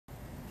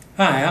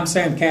Hi, I'm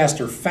Sam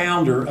Castor,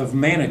 founder of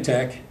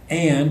Mannatech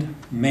and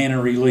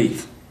Manna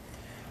Relief.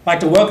 I'd like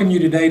to welcome you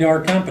today to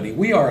our company.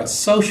 We are a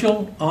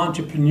social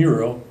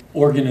entrepreneurial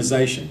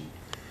organization.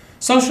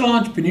 Social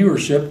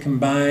entrepreneurship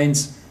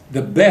combines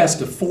the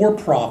best of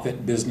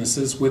for-profit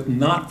businesses with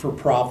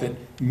not-for-profit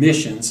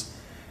missions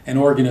and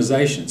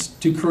organizations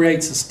to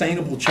create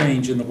sustainable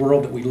change in the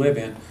world that we live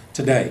in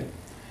today.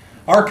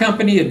 Our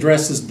company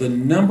addresses the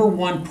number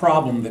one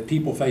problem that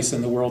people face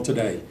in the world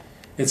today.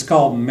 It's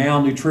called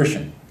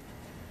malnutrition.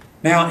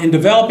 Now, in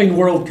developing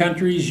world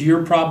countries,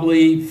 you're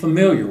probably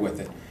familiar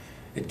with it.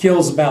 It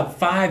kills about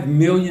 5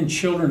 million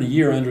children a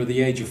year under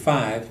the age of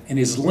 5 and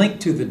is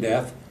linked to the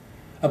death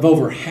of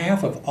over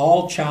half of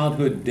all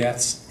childhood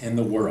deaths in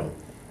the world.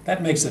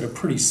 That makes it a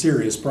pretty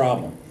serious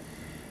problem.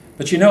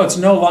 But you know, it's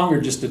no longer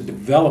just a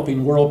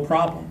developing world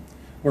problem.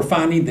 We're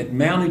finding that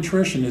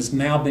malnutrition has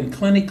now been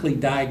clinically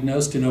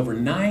diagnosed in over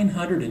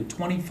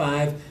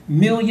 925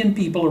 million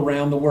people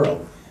around the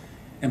world.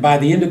 And by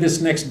the end of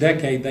this next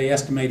decade, they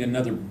estimate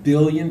another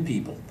billion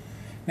people.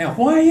 Now,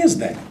 why is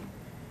that?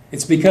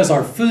 It's because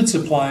our food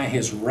supply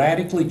has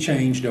radically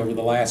changed over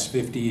the last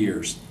 50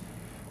 years.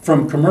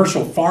 From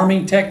commercial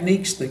farming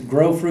techniques that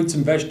grow fruits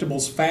and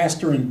vegetables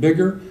faster and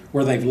bigger,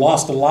 where they've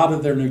lost a lot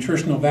of their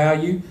nutritional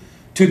value,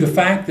 to the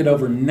fact that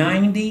over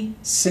 90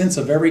 cents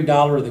of every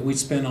dollar that we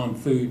spend on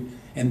food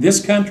in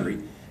this country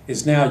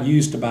is now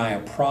used to buy a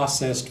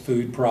processed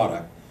food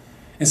product.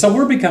 And so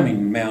we're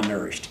becoming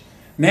malnourished.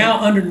 Now,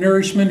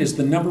 undernourishment is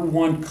the number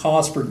one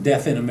cause for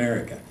death in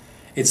America.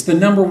 It's the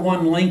number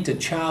one link to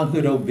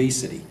childhood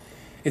obesity.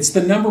 It's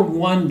the number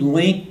one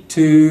link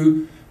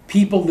to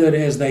people that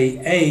as they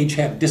age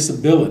have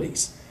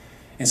disabilities.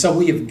 And so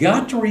we have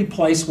got to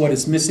replace what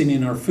is missing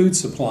in our food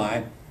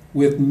supply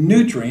with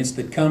nutrients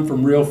that come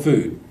from real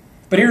food.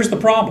 But here's the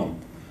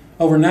problem.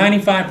 Over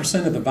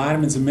 95% of the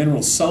vitamins and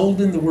minerals sold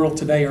in the world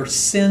today are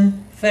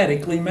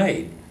synthetically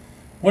made.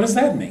 What does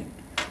that mean?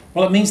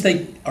 Well, it means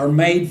they are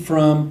made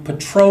from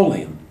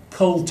petroleum,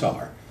 coal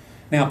tar.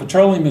 Now,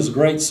 petroleum is a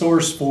great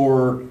source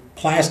for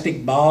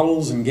plastic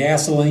bottles and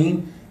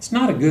gasoline. It's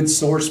not a good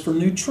source for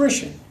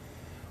nutrition.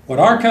 What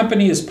our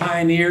company has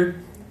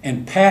pioneered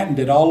and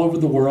patented all over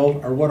the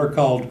world are what are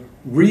called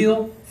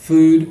real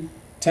food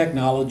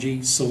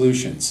technology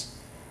solutions.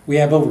 We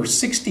have over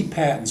 60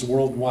 patents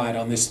worldwide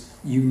on this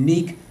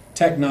unique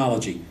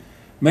technology,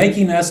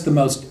 making us the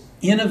most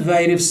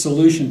innovative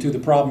solution to the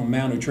problem of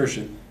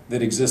malnutrition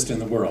that exist in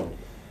the world.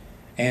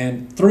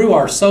 And through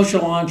our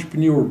social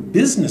entrepreneur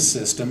business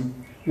system,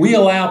 we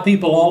allow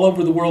people all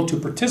over the world to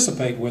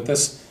participate with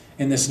us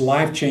in this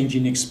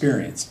life-changing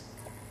experience.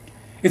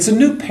 It's a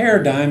new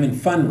paradigm in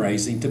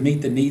fundraising to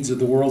meet the needs of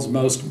the world's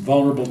most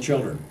vulnerable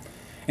children.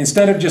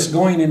 Instead of just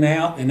going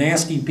out and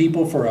asking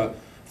people for a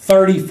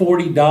 $30,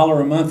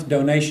 $40 a month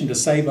donation to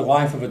save the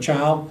life of a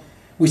child,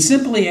 we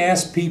simply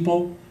ask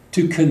people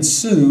to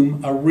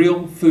consume a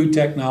real food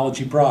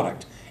technology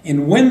product.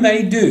 And when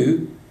they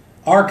do,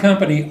 our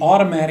company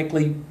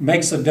automatically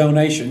makes a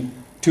donation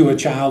to a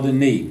child in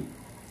need.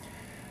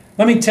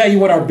 Let me tell you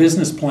what our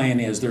business plan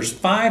is. There's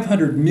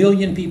 500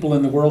 million people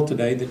in the world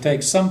today that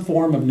take some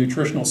form of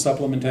nutritional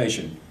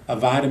supplementation, a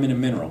vitamin and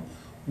mineral.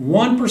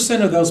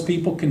 1% of those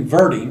people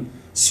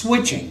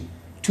switching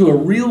to a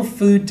real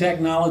food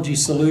technology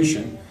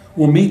solution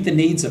will meet the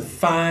needs of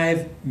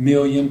 5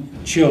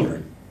 million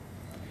children.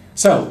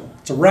 So,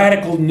 it's a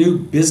radical new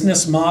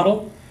business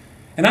model.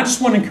 And I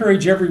just want to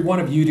encourage every one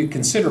of you to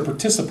consider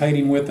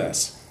participating with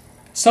us.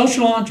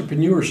 Social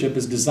entrepreneurship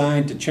is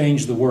designed to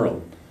change the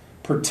world.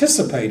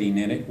 Participating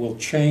in it will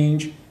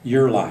change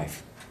your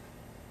life.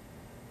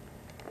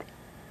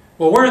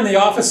 Well, we're in the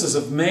offices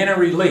of Manna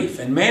Relief,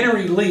 and Manna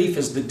Relief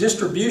is the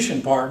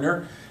distribution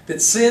partner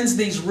that sends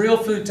these real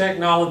food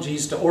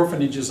technologies to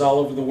orphanages all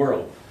over the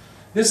world.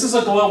 This is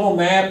a global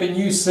map, and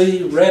you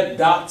see red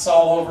dots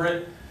all over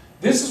it.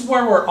 This is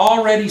where we're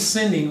already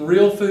sending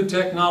real food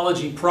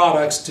technology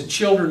products to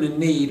children in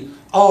need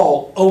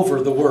all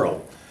over the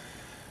world.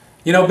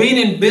 You know, being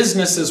in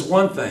business is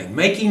one thing,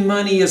 making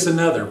money is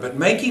another, but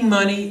making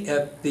money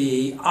at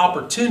the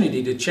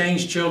opportunity to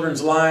change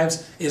children's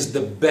lives is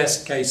the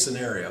best case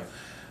scenario.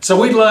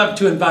 So we'd love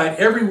to invite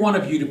every one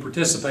of you to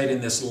participate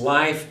in this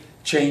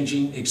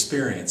life-changing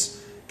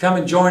experience. Come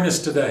and join us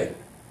today.